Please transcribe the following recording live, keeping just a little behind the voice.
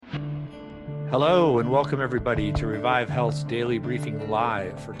Hello and welcome everybody to Revive Health's Daily Briefing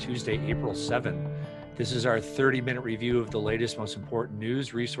Live for Tuesday, April 7th. This is our 30-minute review of the latest, most important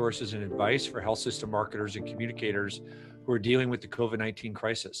news, resources, and advice for health system marketers and communicators who are dealing with the COVID-19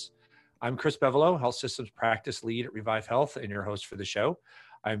 crisis. I'm Chris Bevelo, Health Systems Practice Lead at Revive Health and your host for the show.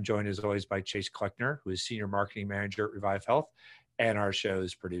 I'm joined as always by Chase Kleckner, who is Senior Marketing Manager at Revive Health and our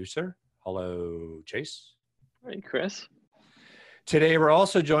show's producer. Hello, Chase. Hey, Chris. Today, we're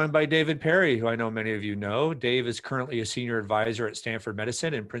also joined by David Perry, who I know many of you know. Dave is currently a senior advisor at Stanford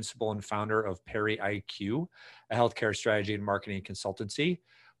Medicine and principal and founder of Perry IQ, a healthcare strategy and marketing consultancy.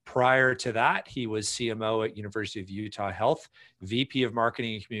 Prior to that, he was CMO at University of Utah Health, VP of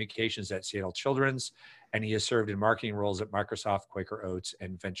Marketing and Communications at Seattle Children's, and he has served in marketing roles at Microsoft, Quaker Oats,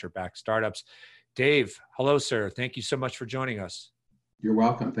 and venture-backed startups. Dave, hello, sir. Thank you so much for joining us. You're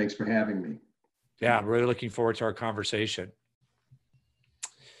welcome. Thanks for having me. Yeah, I'm really looking forward to our conversation.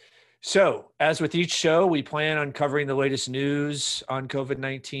 So, as with each show, we plan on covering the latest news on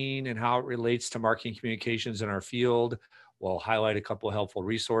COVID-19 and how it relates to marketing communications in our field. We'll highlight a couple of helpful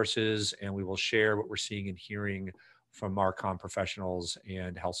resources, and we will share what we're seeing and hearing from Marcom professionals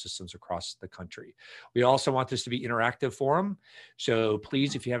and health systems across the country. We also want this to be an interactive forum. So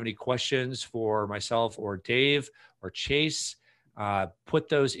please, if you have any questions for myself or Dave or Chase, put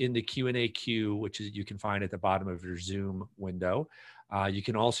those in the Q&A queue, which is you can find at the bottom of your Zoom window. You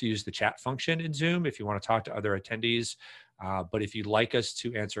can also use the chat function in Zoom if you want to talk to other attendees. But if you'd like us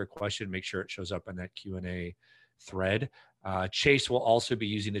to answer a question, make sure it shows up in that Q&A thread. Chase will also be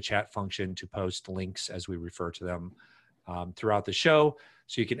using the chat function to post links as we refer to them throughout the show,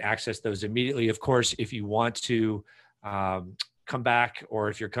 so you can access those immediately. Of course, if you want to come back, or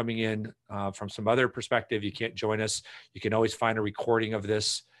if you're coming in from some other perspective, you can't join us, you can always find a recording of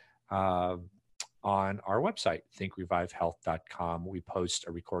this on our website, thinkrevivehealth.com. We post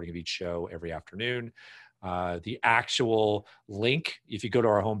a recording of each show every afternoon. The actual link, if you go to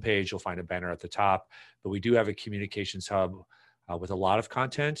our homepage, you'll find a banner at the top, but we do have a communications hub with a lot of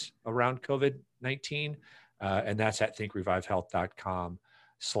content around COVID-19, and that's at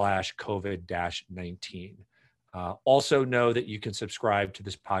thinkrevivehealth.com/COVID-19. Also know that you can subscribe to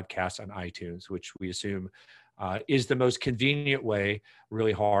this podcast on iTunes, which we assume is the most convenient way.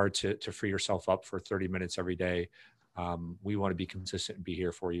 Really hard to free yourself up for 30 minutes every day. We want to be consistent and be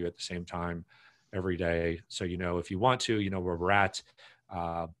here for you at the same time every day. So, if you want to, you know where we're at.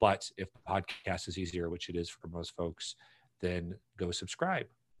 But if the podcast is easier, which it is for most folks, then go subscribe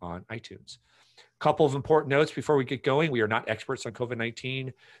on iTunes. Couple of important notes before we get going. We are not experts on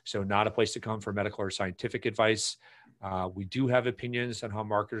COVID-19, so not a place to come for medical or scientific advice. We do have opinions on how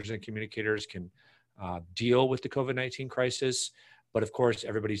marketers and communicators can deal with the COVID-19 crisis. But of course,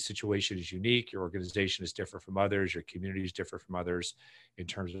 everybody's situation is unique. Your organization is different from others. Your community is different from others in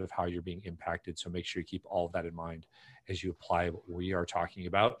terms of how you're being impacted. So make sure you keep all of that in mind as you apply what we are talking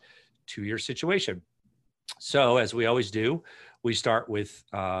about to your situation. So as we always do, we start with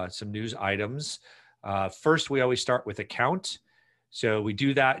some news items. First, we always start with a count. So we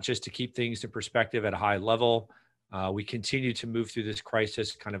do that just to keep things in perspective at a high level. We continue to move through this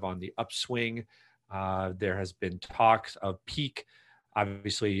crisis kind of on the upswing. There has been talks of peak.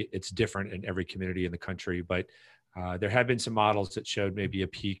 Obviously, it's different in every community in the country, but there have been some models that showed maybe a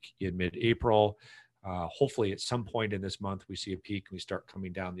peak in mid-April. Hopefully, at some point in this month, we see a peak and we start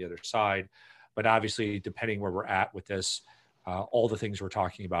coming down the other side. But obviously, depending where we're at with this, all the things we're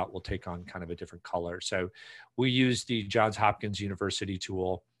talking about will take on kind of a different color. So we use the Johns Hopkins University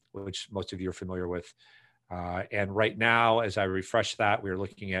tool, which most of you are familiar with. And right now, as I refresh that, we're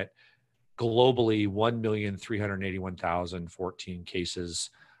looking at globally 1,381,014 cases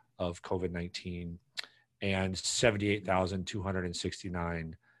of COVID-19 and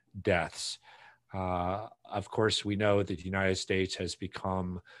 78,269 deaths. Of course, we know that the United States has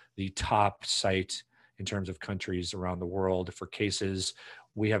become the top site in terms of countries around the world for cases.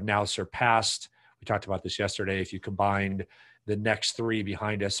 We have now surpassed, we talked about this yesterday, if you combined the next three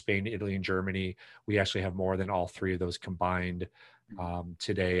behind us, Spain, Italy, and Germany, we actually have more than all three of those combined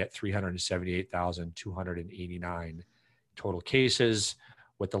today at 378,289 total cases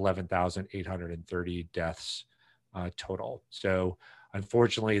with 11,830 deaths total. So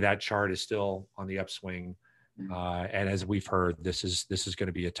unfortunately, that chart is still on the upswing. And as we've heard, this is going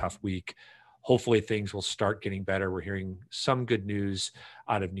to be a tough week. Hopefully things will start getting better. We're hearing some good news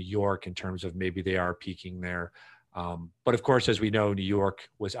out of New York in terms of maybe they are peaking there. But of course, as we know, New York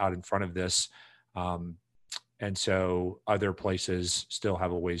was out in front of this. And so other places still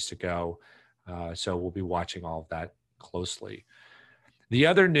have a ways to go. So we'll be watching all of that closely. The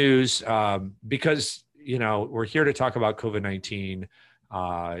other news, because, we're here to talk about COVID-19,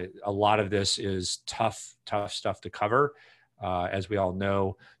 A lot of this is tough stuff to cover, as we all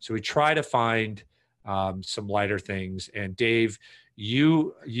know. So we try to find some lighter things. And Dave,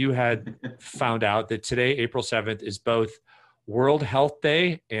 you had found out that today, April 7th, is both World Health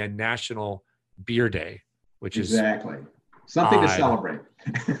Day and National Beer Day, which exactly. is something odd. To celebrate.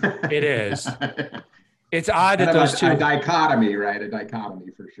 It is. It's odd that kind those two a dichotomy, right? A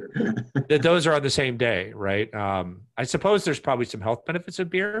dichotomy for sure. that those are on the same day, right? I suppose there's probably some health benefits of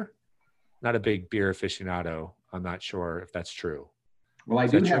beer. Not a big beer aficionado. I'm not sure if that's true. Well, I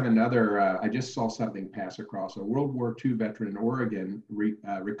do have another. I just saw something pass across. A World War II veteran in Oregon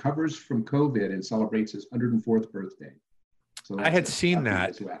recovers from COVID and celebrates his 104th birthday. So I had seen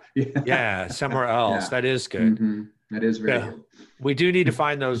that. Well. Yeah, somewhere else. Yeah. That is good. Mm-hmm. That is very good. We do need to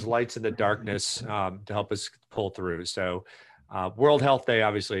find those lights in the darkness to help us pull through. So World Health Day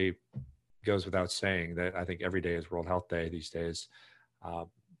obviously goes without saying that I think every day is World Health Day these days.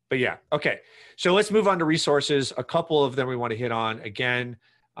 But yeah, okay. So let's move on to resources. A couple of them we want to hit on. Again,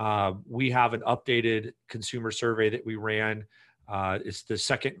 we have an updated consumer survey that we ran. It's the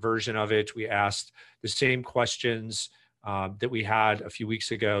second version of it. We asked the same questions that we had a few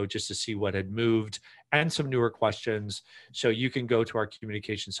weeks ago just to see what had moved and some newer questions. So you can go to our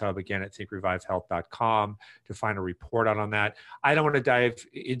communications hub again at thinkrevivehealth.com to find a report out on that. I don't want to dive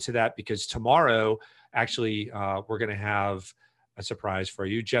into that because tomorrow, actually, we're going to have a surprise for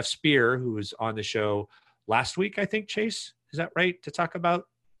you. Jeff Spear, who was on the show last week, I think, Chase, is that right, to talk about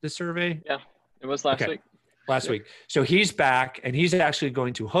the survey? Yeah, it was last week. Last week. So he's back and he's actually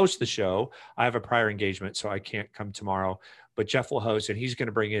going to host the show. I have a prior engagement, so I can't come tomorrow, but Jeff will host and he's going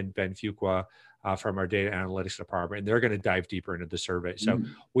to bring in Ben Fuqua from our data analytics department, and they're going to dive deeper into the survey. So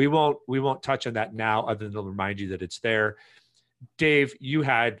we won't touch on that now other than to remind you that it's there. Dave, you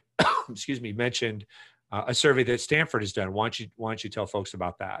had, mentioned a survey that Stanford has done. Why don't you tell folks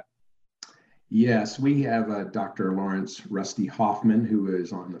about that? Yes, we have Dr. Lawrence Rusty Hoffman, who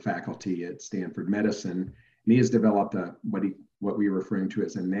is on the faculty at Stanford Medicine. And he has developed what we are referring to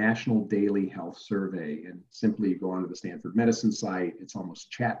as a national daily health survey. And simply go onto the Stanford Medicine site. It's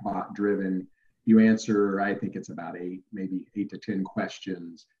almost chatbot driven. You answer, I think it's about maybe 8 to 10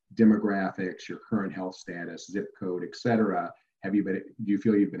 questions, demographics, your current health status, zip code, et cetera. Do you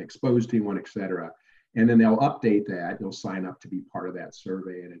feel you've been exposed to one, et cetera? And then they'll update that. You'll sign up to be part of that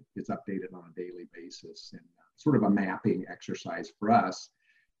survey, and it's updated on a daily basis, and sort of a mapping exercise for us.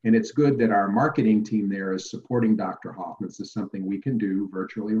 And it's good that our marketing team there is supporting Dr. Hoffman. This is something we can do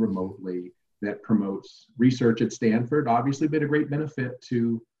virtually, remotely, that promotes research at Stanford, obviously, but a great benefit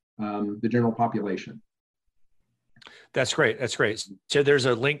to the general population. That's great. That's great. So there's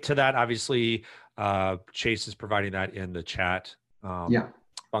a link to that. Obviously, Chase is providing that in the chat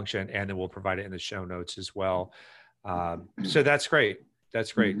function, and then we'll provide it in the show notes as well. So that's great.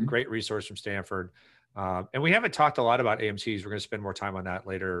 That's great. Mm-hmm. Great resource from Stanford. And we haven't talked a lot about AMCs. We're going to spend more time on that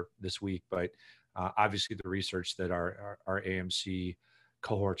later this week, but obviously the research that our AMC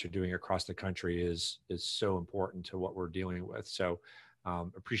cohorts are doing across the country is so important to what we're dealing with. So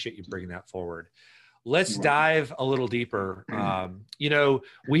appreciate you bringing that forward. Let's dive a little deeper.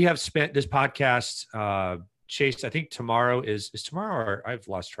 We have spent this podcast, Chase, I think tomorrow is tomorrow, or I've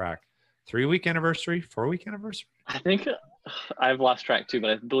lost track, 3-week anniversary, 4-week anniversary? I think I've lost track too, but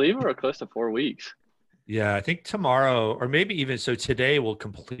I believe we're close to 4 weeks. Yeah, I think tomorrow, or maybe even so today, we'll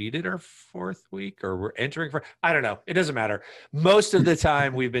completed our 4th week, or we're entering for, I don't know. It doesn't matter. Most of the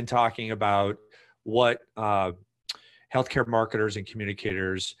time we've been talking about what healthcare marketers and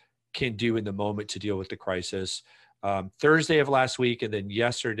communicators can do in the moment to deal with the crisis. Thursday of last week and then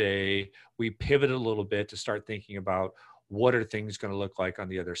yesterday, we pivoted a little bit to start thinking about what are things going to look like on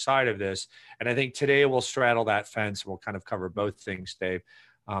the other side of this. And I think today we'll straddle that fence. We'll kind of cover both things, Dave,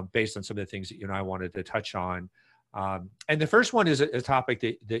 based on some of the things that you and I wanted to touch on. And the first one is a topic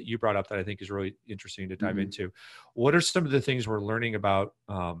that you brought up that I think is really interesting to dive into. What are some of the things we're learning about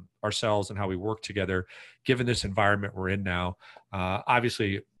ourselves and how we work together, given this environment we're in now?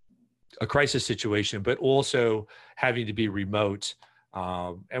 Obviously, a crisis situation, but also having to be remote.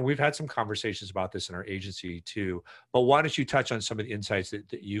 And we've had some conversations about this in our agency too. But why don't you touch on some of the insights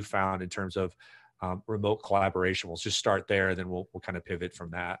that you found in terms of remote collaboration? We'll just start there, and then we'll kind of pivot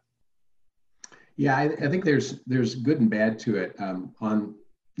from that. Yeah, I think there's good and bad to it. On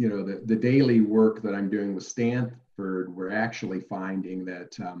the daily work that I'm doing with Stanford, we're actually finding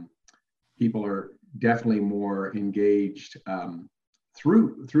that people are definitely more engaged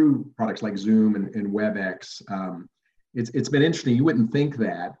through products like Zoom and WebEx. It's been interesting. You wouldn't think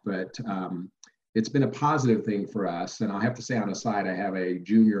that, but it's been a positive thing for us. And I'll have to say on a side, I have a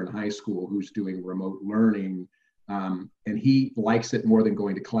junior in high school who's doing remote learning And he likes it more than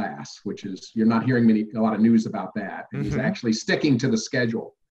going to class, which is, you're not hearing a lot of news about that. And he's actually sticking to the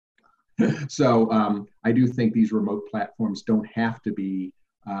schedule. So I do think these remote platforms don't have to be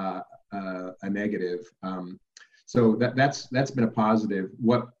a negative. So that's been a positive.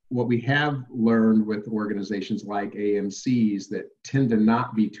 What we have learned with organizations like AMCs that tend to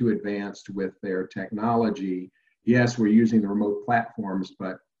not be too advanced with their technology, yes, we're using the remote platforms,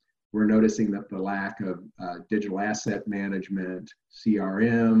 but we're noticing that the lack of digital asset management,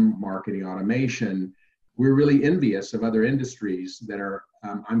 CRM, marketing automation, we're really envious of other industries that are,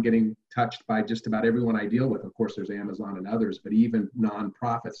 I'm getting touched by just about everyone I deal with. Of course, there's Amazon and others, but even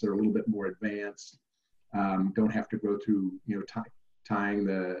nonprofits that are a little bit more advanced, don't have to go through, tying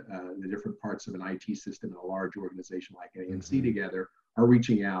the different parts of an IT system in a large organization like AMC together, are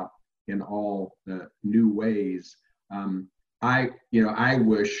reaching out in all the new ways. I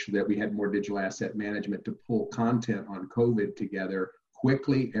wish that we had more digital asset management to pull content on COVID together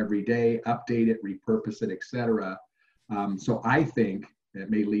quickly every day, update it, repurpose it, et cetera. So I think that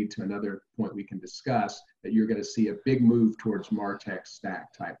may lead to another point we can discuss, that you're going to see a big move towards MarTech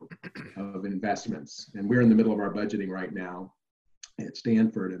stack type of investments. And we're in the middle of our budgeting right now at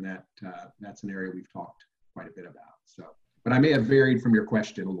Stanford, and that's an area we've talked quite a bit about. So, but I may have varied from your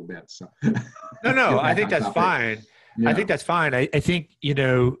question a little bit. So no, I think that's fine. Yeah. I think that's fine. I think,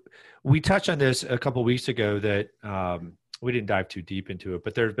 we touched on this a couple of weeks ago that we didn't dive too deep into it,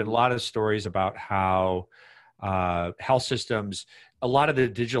 but there's been a lot of stories about how health systems, a lot of the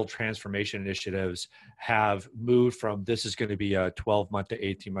digital transformation initiatives have moved from, this is going to be a 12-month to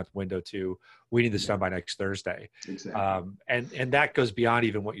 18-month window, to we need this done by next Thursday. Exactly. And that goes beyond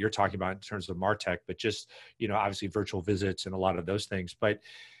even what you're talking about in terms of MarTech, but just, obviously virtual visits and a lot of those things. But,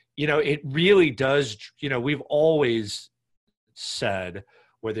 it really does, we've always said,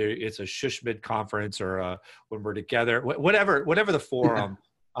 whether it's a SHSMD conference or when we're together, whatever the forum,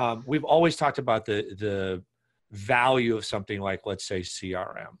 we've always talked about the value of something like, let's say,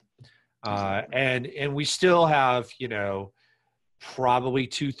 CRM. And we still have, probably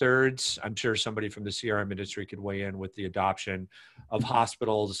 2/3, I'm sure somebody from the CRM industry could weigh in, with the adoption of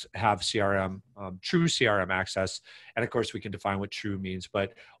hospitals have CRM, true CRM access. And of course we can define what true means,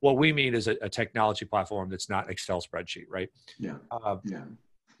 but what we mean is a technology platform that's not an Excel spreadsheet, right? Yeah.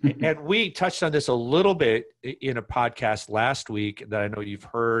 And we touched on this a little bit in a podcast last week that I know you've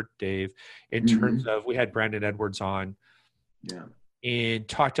heard, Dave, in terms of, we had Brandon Edwards on and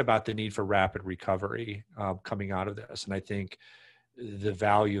talked about the need for rapid recovery coming out of this. And I think the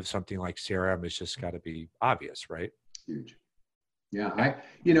value of something like CRM has just got to be obvious, right? Huge. Yeah,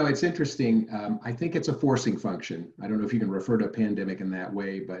 it's interesting. I think it's a forcing function. I don't know if you can refer to a pandemic in that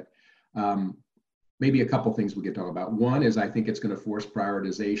way, but maybe a couple things we could talk about. One is, I think it's going to force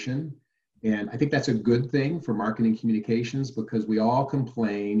prioritization. And I think that's a good thing for marketing communications, because we all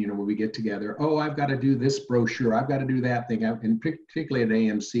complain, when we get together, oh, I've got to do this brochure, I've got to do that thing. And particularly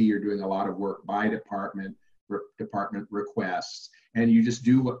at AMC, you're doing a lot of work by department requests, and you just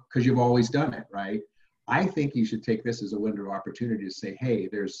do because you've always done it, right? I think you should take this as a window of opportunity to say, hey,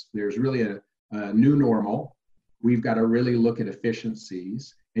 there's really a new normal. We've got to really look at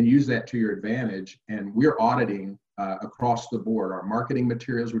efficiencies and use that to your advantage. And we're auditing across the board. Our marketing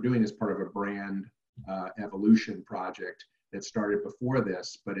materials we're doing as part of a brand evolution project that started before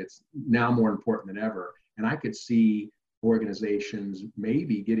this, but it's now more important than ever. And I could see organizations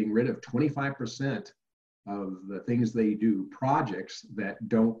maybe getting rid of 25% of the things they do, projects that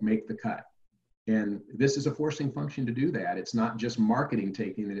don't make the cut. And this is a forcing function to do that. It's not just marketing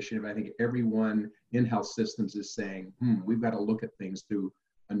taking the initiative. I think everyone in health systems is saying, we've got to look at things through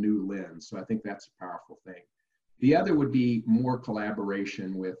a new lens. So I think that's a powerful thing. The other would be more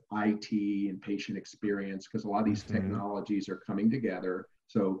collaboration with IT and patient experience, because a lot of these technologies are coming together.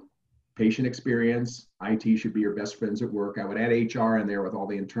 So patient experience, IT should be your best friends at work. I would add HR in there with all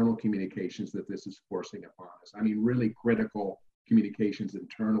the internal communications that this is forcing upon us. I mean, really critical communications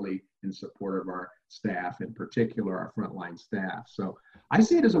internally in support of our staff, in particular our frontline staff. So I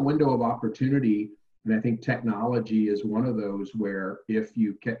see it as a window of opportunity. And I think technology is one of those where, if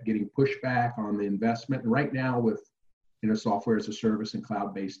you kept getting pushback on the investment, and right now with software as a service and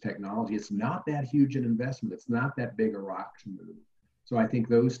cloud-based technology, it's not that huge an investment. It's not that big a rock to move. So I think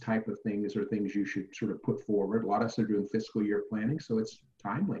those type of things are things you should sort of put forward. A lot of us are doing fiscal year planning, so it's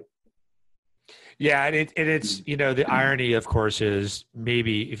timely. Yeah, and it's the irony, of course, is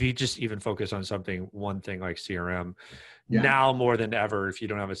maybe if you just even focus on one thing like CRM, now more than ever, if you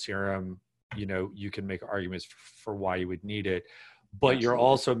don't have a CRM, you can make arguments for why you would need it, but You're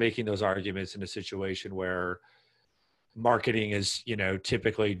also making those arguments in a situation where marketing is,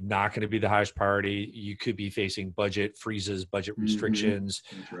 typically not going to be the highest priority. You could be facing budget freezes, budget restrictions.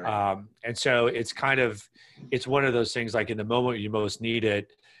 That's right. And so it's one of those things, like in the moment you most need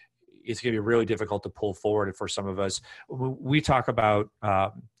it, it's going to be really difficult to pull forward. And for some of us, we talk about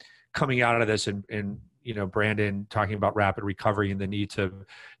coming out of this and Brandon talking about rapid recovery and the need to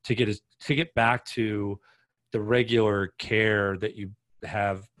get back to the regular care that you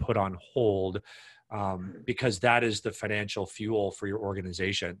have put on hold, because that is the financial fuel for your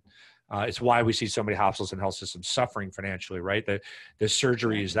organization. It's why we see so many hospitals and health systems suffering financially, right? The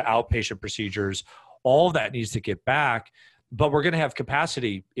surgeries, the outpatient procedures, all of that needs to get back, but we're going to have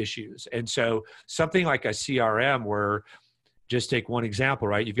capacity issues. And so something like a CRM, where, just take one example,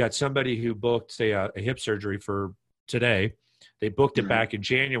 right? You've got somebody who booked, say, a hip surgery for today. They booked it back in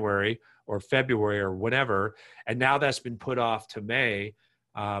January or February or whenever, and now that's been put off to May,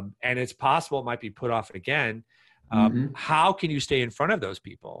 and it's possible it might be put off again. How can you stay in front of those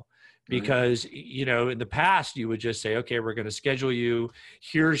people? Because, in the past, you would just say, okay, we're going to schedule you.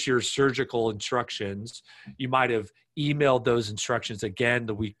 Here's your surgical instructions. You might have emailed those instructions again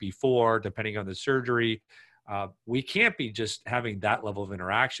the week before, depending on the surgery. We can't be just having that level of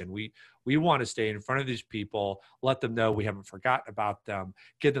interaction. We want to stay in front of these people, let them know we haven't forgotten about them,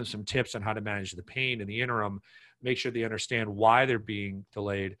 give them some tips on how to manage the pain in the interim, make sure they understand why they're being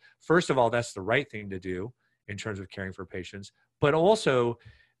delayed. First of all, that's the right thing to do in terms of caring for patients. But also,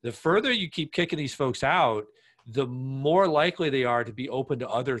 the further you keep kicking these folks out, the more likely they are to be open to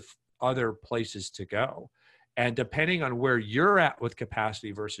other places to go. And depending on where you're at with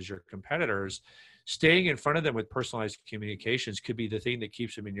capacity versus your competitors, staying in front of them with personalized communications could be the thing that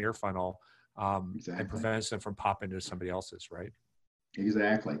keeps them in your funnel, and prevents them from popping into somebody else's, right?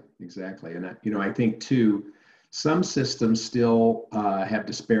 Exactly. And I think too, some systems still have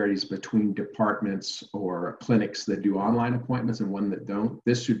disparities between departments or clinics that do online appointments and one that don't.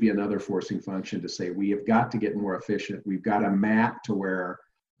 This should be another forcing function to say, we have got to get more efficient. We've got to map to where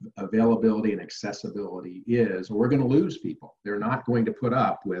availability and accessibility is, or we're going to lose people. They're not going to put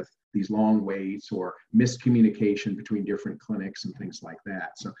up with these long waits or miscommunication between different clinics and things like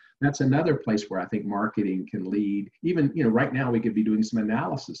that. So that's another place where I think marketing can lead. Even, right now we could be doing some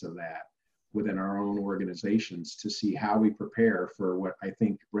analysis of that within our own organizations to see how we prepare for what I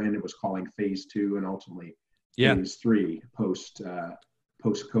think Brandon was calling phase 2 and ultimately phase 3 post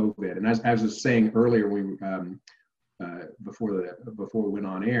COVID. And as I was saying earlier, before we went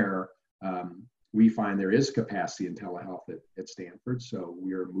on air, we find there is capacity in telehealth at Stanford. So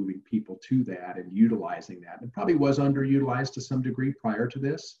we're moving people to that and utilizing that. It probably was underutilized to some degree prior to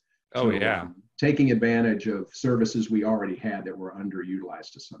this. Taking advantage of services we already had that were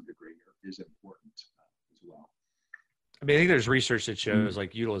underutilized to some degree is important as well. I mean, I think there's research that shows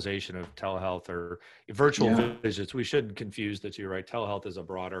like utilization of telehealth or virtual visits. We shouldn't confuse the two, right? Telehealth is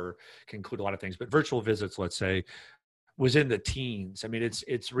can include a lot of things, but virtual visits, let's say, was in the teens. I mean,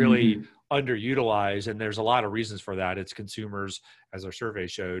 it's really underutilized, and there's a lot of reasons for that. It's consumers, as our survey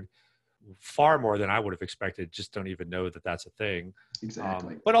showed, far more than I would have expected, just don't even know that that's a thing.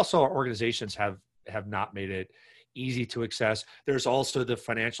 Exactly. But also our organizations have not made it easy to access. There's also the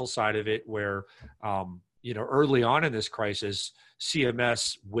financial side of it where, early on in this crisis,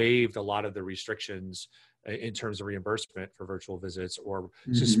 CMS waived a lot of the restrictions in terms of reimbursement for virtual visits, or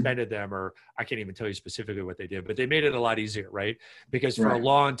suspended them, or I can't even tell you specifically what they did, but they made it a lot easier, right? Because for a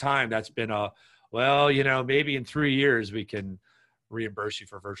long time, that's been maybe in 3 years we can reimburse you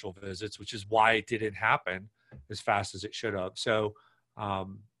for virtual visits, which is why it didn't happen as fast as it should have. So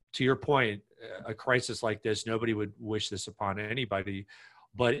to your point, a crisis like this, nobody would wish this upon anybody,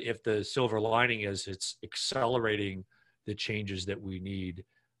 but if the silver lining is it's accelerating the changes that we need,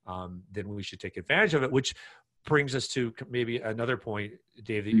 then we should take advantage of it, which brings us to maybe another point,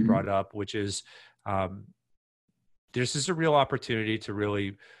 Dave, that you brought up, which is this is a real opportunity to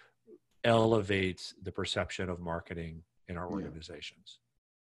really elevate the perception of marketing in our organizations.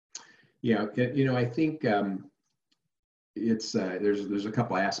 I think it's there's a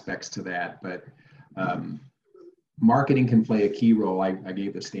couple aspects to that, but marketing can play a key role. I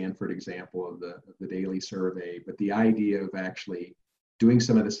gave the Stanford example of the daily survey, but the idea of actually doing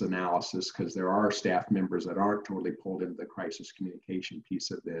some of this analysis, because there are staff members that aren't totally pulled into the crisis communication piece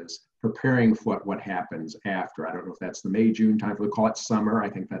of this, preparing for what happens after. I don't know if that's the May, June time, we call it summer. I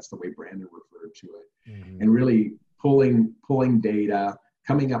think that's the way Brandon referred to it. And really pulling data,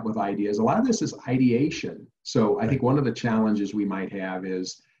 coming up with ideas. A lot of this is ideation. So I think one of the challenges we might have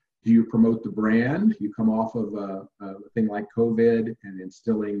is, do you promote the brand? You come off of a thing like COVID and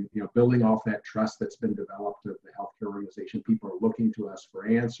instilling, building off that trust that's been developed of the healthcare organization. People are looking to us for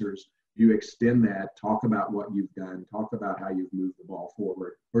answers. you extend that, talk about what you've done, talk about how you've moved the ball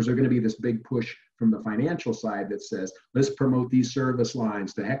forward? Or is there going to be this big push from the financial side that says, let's promote these service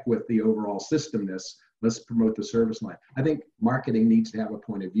lines, to heck with the overall systemness, let's promote the service line? I think marketing needs to have a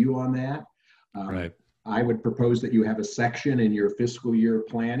point of view on that. Right. I would propose that you have a section in your fiscal year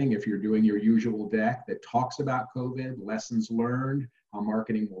planning, if you're doing your usual deck, that talks about COVID, lessons learned, how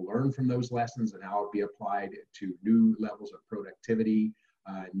marketing will learn from those lessons, and how it will be applied to new levels of productivity,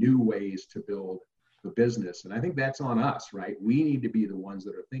 new ways to build the business. And I think that's on us, right? We need to be the ones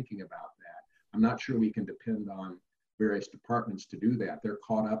that are thinking about that. I'm not sure we can depend on various departments to do that. They're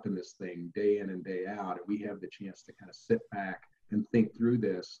caught up in this thing day in and day out, and we have the chance to kind of sit back and think through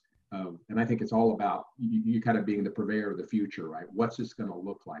this. And I think it's all about you kind of being the purveyor of the future, right? What's this going to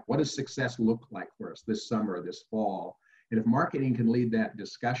look like? What does success look like for us this summer, this fall? And if marketing can lead that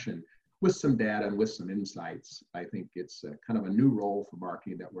discussion with some data and with some insights, I think it's kind of a new role for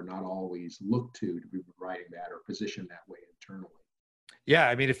marketing that we're not always looked to be providing that or positioned that way internally. Yeah,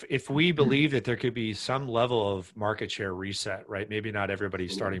 I mean, if we believe that there could be some level of market share reset, right? Maybe not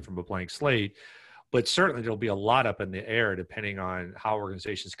everybody's starting from a blank slate, but certainly there'll be a lot up in the air depending on how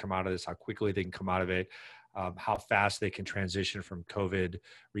organizations come out of this, how quickly they can come out of it, how fast they can transition from COVID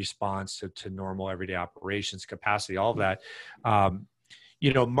response to normal everyday operations capacity, all of that.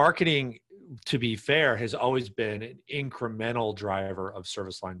 Marketing, to be fair, has always been an incremental driver of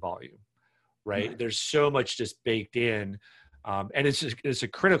service line volume, right? There's so much just baked in, and it's a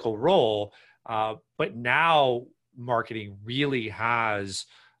critical role. But now marketing really has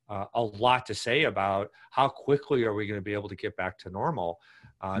a lot to say about how quickly are we going to be able to get back to normal,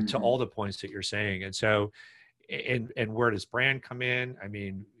 to all the points that you're saying. And so, and where does brand come in? I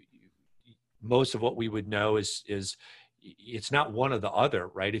mean, most of what we would know is it's not one or the other,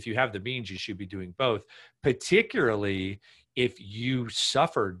 right? If you have the means, you should be doing both, particularly if you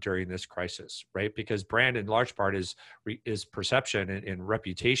suffered during this crisis, right? Because brand in large part is perception and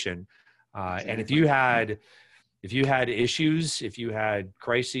reputation. And if you had issues, if you had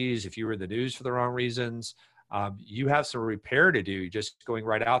crises, if you were in the news for the wrong reasons, you have some repair to do. Just going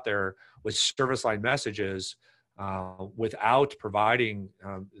right out there with service line messages without providing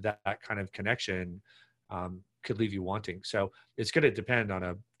that kind of connection could leave you wanting. So it's going to depend on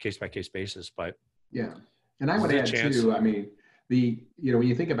a case-by-case basis, but yeah. And I would add too, I mean, when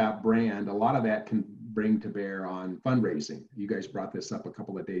you think about brand, a lot of that can bring to bear on fundraising. You guys brought this up a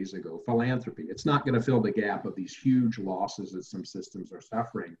couple of days ago. Philanthropy. It's not going to fill the gap of these huge losses that some systems are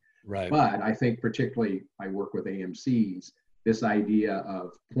suffering. Right. But I think particularly I work with AMCs, this idea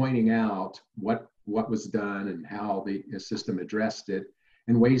of pointing out what was done and how the system addressed it,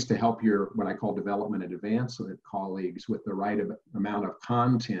 and ways to help your, what I call development and advancement colleagues with the right amount of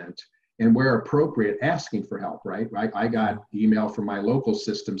content, and where appropriate, asking for help, right? I got email from my local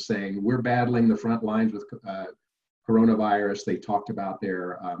system saying, we're battling the front lines with coronavirus. They talked about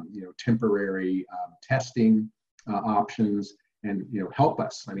their temporary testing options, and help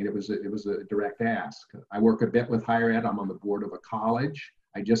us. I mean, it was a direct ask. I work a bit with higher ed. I'm on the board of a college.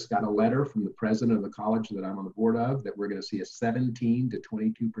 I just got a letter from the president of the college that I'm on the board of that we're going to see a 17 to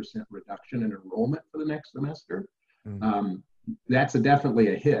 22% reduction in enrollment for the next semester. Mm-hmm. That's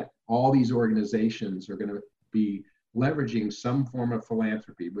definitely a hit. All these organizations are going to be leveraging some form of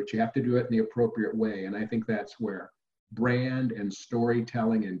philanthropy, but you have to do it in the appropriate way. And I think that's where brand and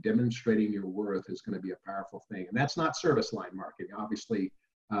storytelling and demonstrating your worth is going to be a powerful thing. And that's not service line marketing. Obviously,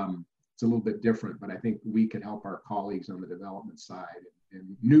 it's a little bit different, but I think we can help our colleagues on the development side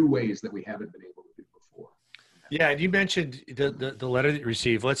in new ways that we haven't been able to do before. Yeah, and you mentioned the letter that you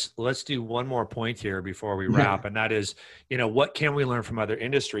received. Let's do one more point here before we wrap, and that is, what can we learn from other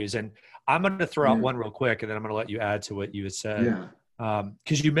industries? And I'm going to throw out one real quick, and then I'm going to let you add to what you had said. Yeah.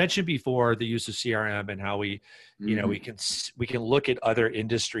 Because you mentioned before the use of CRM and how we can look at other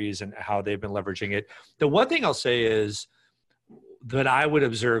industries and how they've been leveraging it. The one thing I'll say is that I would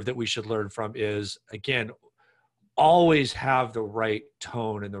observe that we should learn from is, again, always have the right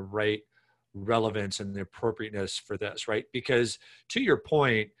tone and the right relevance and the appropriateness for this, right? Because to your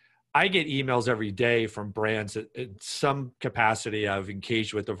point, I get emails every day from brands that in some capacity I've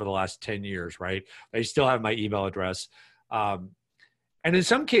engaged with over the last 10 years, right? They still have my email address. And in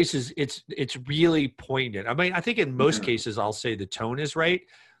some cases, it's really poignant. I mean, I think in most cases, I'll say the tone is right.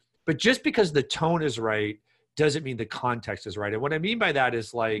 But just because the tone is right doesn't mean the context is right. And what I mean by that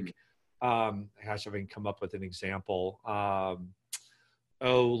is like, gosh, if I can come up with an example.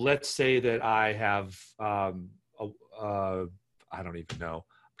 Let's say that I have, I don't even know,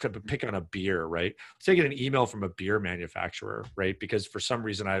 pick on a beer, right? Let's say I get an email from a beer manufacturer, right? Because for some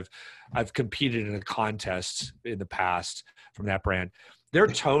reason I've competed in a contest in the past from that brand. their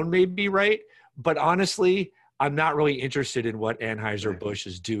tone may be right, but honestly, I'm not really interested in what Anheuser-Busch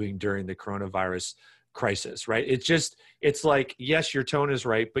is doing during the coronavirus crisis, right? It's like, yes, your tone is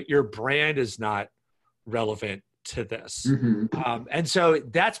right, but your brand is not relevant to this. And so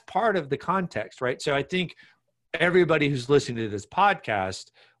that's part of the context, right? So I think everybody who's listening to this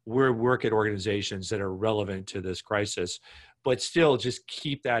podcast, we work at organizations that are relevant to this crisis, but still just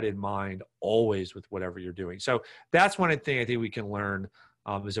keep that in mind always with whatever you're doing. So that's one thing I think we can learn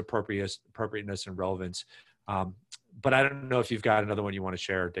is appropriateness and relevance. But I don't know if you've got another one you want to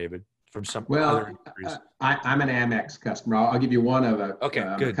share, David, from some other industries. I'm an Amex customer. I'll give you one of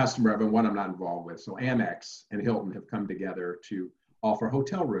a good customer of and one I'm not involved with. So Amex and Hilton have come together to offer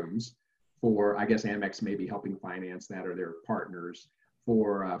hotel rooms for, I guess Amex may be helping finance that, or their partners,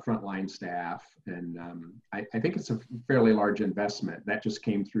 for frontline staff. And I think it's a fairly large investment. That just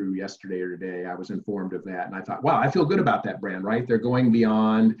came through yesterday or today. I was informed of that. And I thought, wow, I feel good about that brand, right? They're going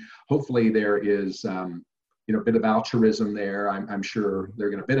beyond. Hopefully there is a bit of altruism there. I'm sure they're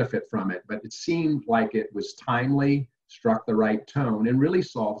going to benefit from it. But it seemed like it was timely, struck the right tone, and really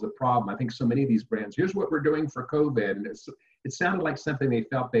solves the problem. I think so many of these brands, here's what we're doing for COVID. And it sounded like something they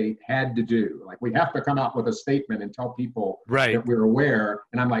felt they had to do. Like, we have to come out with a statement and tell people that we're aware.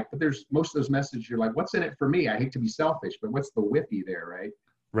 And I'm like, but there's most of those messages, you're like, what's in it for me? I hate to be selfish, but what's the whippy there, right?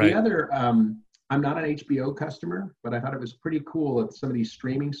 The other, I'm not an HBO customer, but I thought it was pretty cool that some of these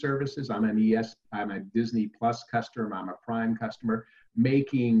streaming services, I'm a Disney Plus customer, I'm a Prime customer,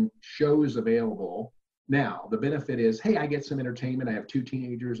 making shows available. Now, the benefit is, hey, I get some entertainment. I have 2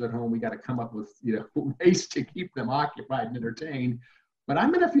 teenagers at home. We got to come up with, ways to keep them occupied and entertained. But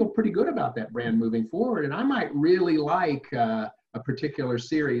I'm going to feel pretty good about that brand moving forward. And I might really like a particular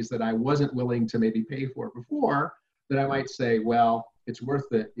series that I wasn't willing to maybe pay for before, that I might say, well, it's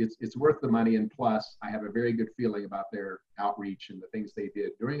worth it. It's worth the money. And plus, I have a very good feeling about their outreach and the things they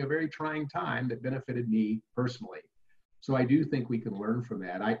did during a very trying time that benefited me personally. So I do think we can learn from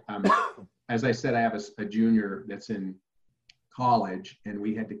that. As I said, I have a junior that's in college, and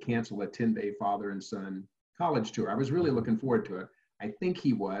we had to cancel a 10-day father and son college tour. I was really looking forward to it. I think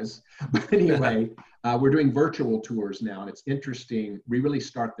he was. But anyway, we're doing virtual tours now, and it's interesting. We really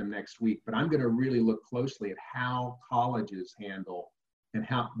start them next week, but I'm going to really look closely at how colleges handle and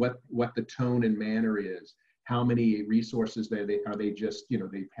what the tone and manner is. How many resources are they just,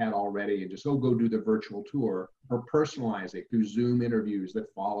 they've had already, and just, go do the virtual tour, or personalize it through Zoom interviews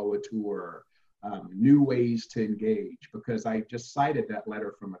that follow a tour, new ways to engage. Because I just cited that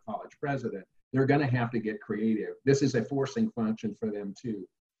letter from a college president. They're going to have to get creative. This is a forcing function for them too.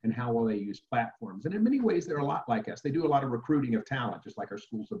 And how will they use platforms? And in many ways, they're a lot like us. They do a lot of recruiting of talent, just like our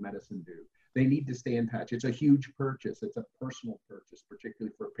schools of medicine do. They need to stay in touch. It's a huge purchase. It's a personal purchase,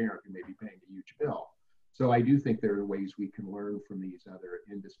 particularly for a parent who may be paying a huge bill. So I do think there are ways we can learn from these other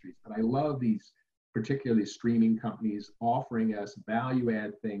industries. But I love these, particularly streaming companies, offering us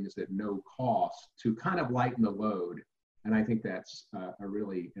value-add things at no cost to kind of lighten the load. And I think that's a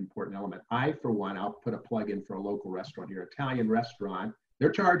really important element. For one, I'll put a plug in for a local restaurant here, Italian restaurant. They're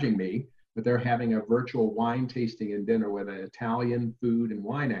charging me, but they're having a virtual wine tasting and dinner with an Italian food and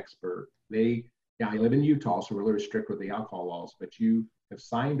wine expert. I live in Utah, so we're really strict with the alcohol laws, but you have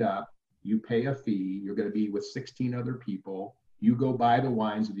signed up. You pay a fee. You're going to be with 16 other people. You go buy the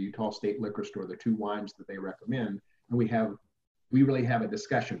wines at the Utah State Liquor Store, the 2 wines that they recommend. And we really have a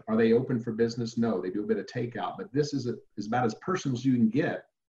discussion. Are they open for business? No, they do a bit of takeout, but this is about as personal as you can get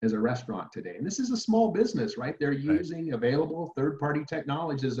as a restaurant today. And this is a small business, right? They're using available third-party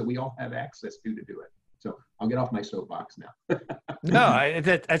technologies that we all have access to do it. So I'll get off my soapbox now. No,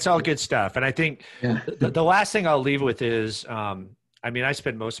 that's all good stuff. And I think the last thing I'll leave with is, I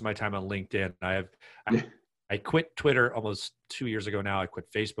spend most of my time on LinkedIn. I quit Twitter almost 2 years ago now. I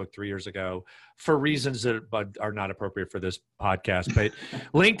quit Facebook 3 years ago for reasons that are not appropriate for this podcast. But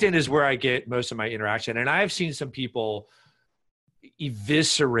LinkedIn is where I get most of my interaction. And I've seen some people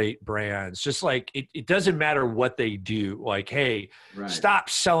eviscerate brands, just like it doesn't matter what they do. Like, hey, stop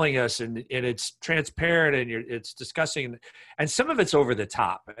selling us, and it's transparent and it's discussing, and some of it's over the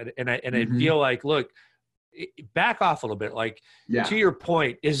top. And I feel like, look, back off a little bit. Like, to your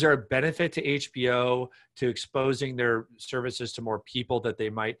point, is there a benefit to HBO to exposing their services to more people that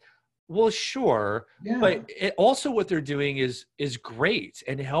they might? Well, sure. But also what they're doing is great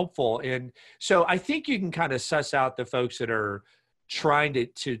and helpful. And so I think you can kind of suss out the folks that are trying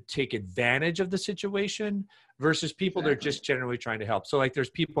to take advantage of the situation versus people that are just generally trying to help. So like, there's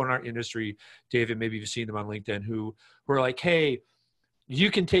people in our industry, David, maybe you've seen them on LinkedIn, who are like, hey, you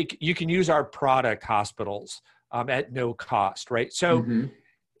can use our product, hospitals, at no cost, right? So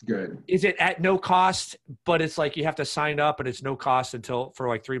Good. Is it at no cost, but it's like you have to sign up and it's no cost until for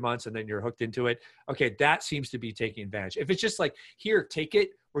like 3 months and then you're hooked into it? Okay, that seems to be taking advantage. If it's just like, here, take it,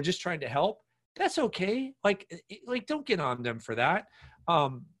 we're just trying to help, that's okay. Like don't get on them for that.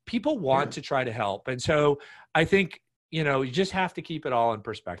 People want to try to help. And so I think, you just have to keep it all in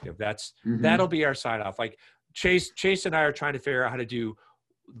perspective. That'll be our sign off. Like Chase and I are trying to figure out how to do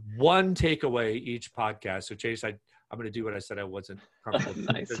one takeaway each podcast. So Chase, I'm going to do what I said I wasn't comfortable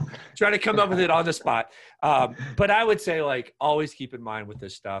with. Nice. Try to come up with it on the spot. But I would say, like, always keep in mind with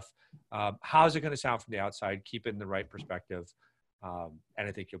this stuff, how's it going to sound from the outside? Keep it in the right perspective. And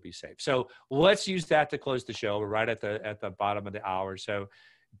I think you'll be safe. So let's use that to close the show. We're right at the bottom of the hour. So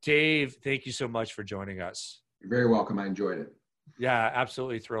Dave, thank you so much for joining us. You're very welcome. I enjoyed it. Yeah,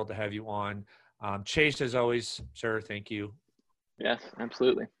 absolutely thrilled to have you on. Chase, as always, sir, thank you. Yes,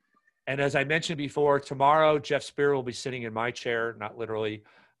 absolutely. And as I mentioned before, tomorrow, Jeff Spear will be sitting in my chair, not literally,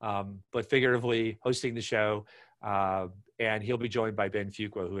 but figuratively hosting the show. And he'll be joined by Ben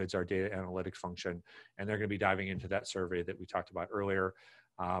Fuqua, who heads our data analytics function. And they're going to be diving into that survey that we talked about earlier.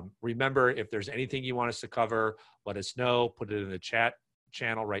 Remember, if there's anything you want us to cover, let us know. Put it in the chat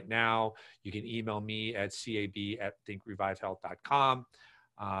channel right now. You can email me at cab@thinkrevivehealth.com.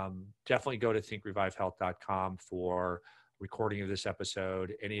 Definitely go to thinkrevivehealth.com for recording of this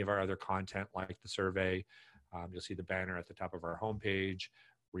episode, any of our other content like the survey. You'll see the banner at the top of our homepage.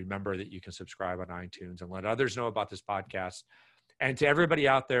 Remember that you can subscribe on iTunes and let others know about this podcast. And to everybody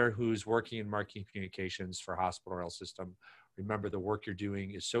out there who's working in marketing communications for hospital or health system, remember the work you're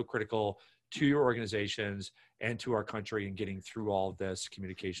doing is so critical to your organizations and to our country, and getting through all of this.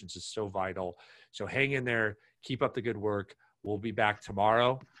 Communications is so vital. So hang in there, keep up the good work. We'll be back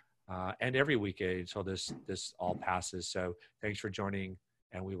tomorrow and every weekday until this all passes. So thanks for joining,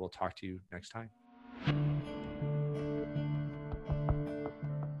 and we will talk to you next time.